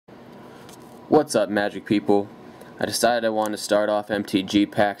What's up, Magic people? I decided I wanted to start off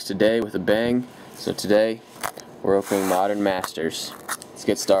MTG packs today with a bang, so today we're opening Modern Masters. Let's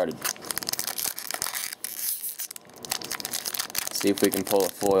get started. See if we can pull a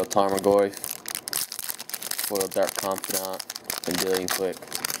foil Goyf, foil Dark Confidant, and Billion Click.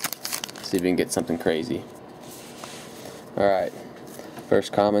 See if we can get something crazy. Alright,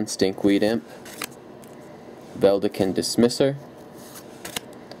 first common, Stinkweed Imp, Veldican Dismisser,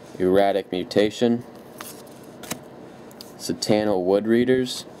 Erratic Mutation, Satannal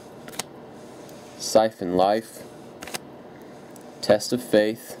Woodreaders, Siphon Life, Test of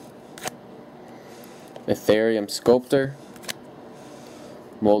Faith, Ethereum Sculptor,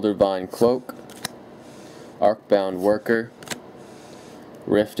 Moldervine Cloak, Arcbound Worker,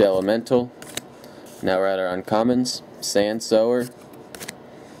 Rift Elemental. Now we're at our uncommons: Sand Sower,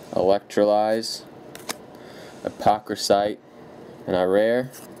 Electrolyze, Apocryphite, and our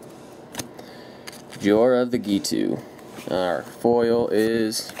rare, Jor of the Gitu. Our foil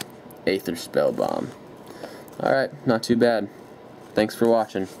is Aether Spellbomb. Alright, not too bad. Thanks for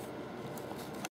watching.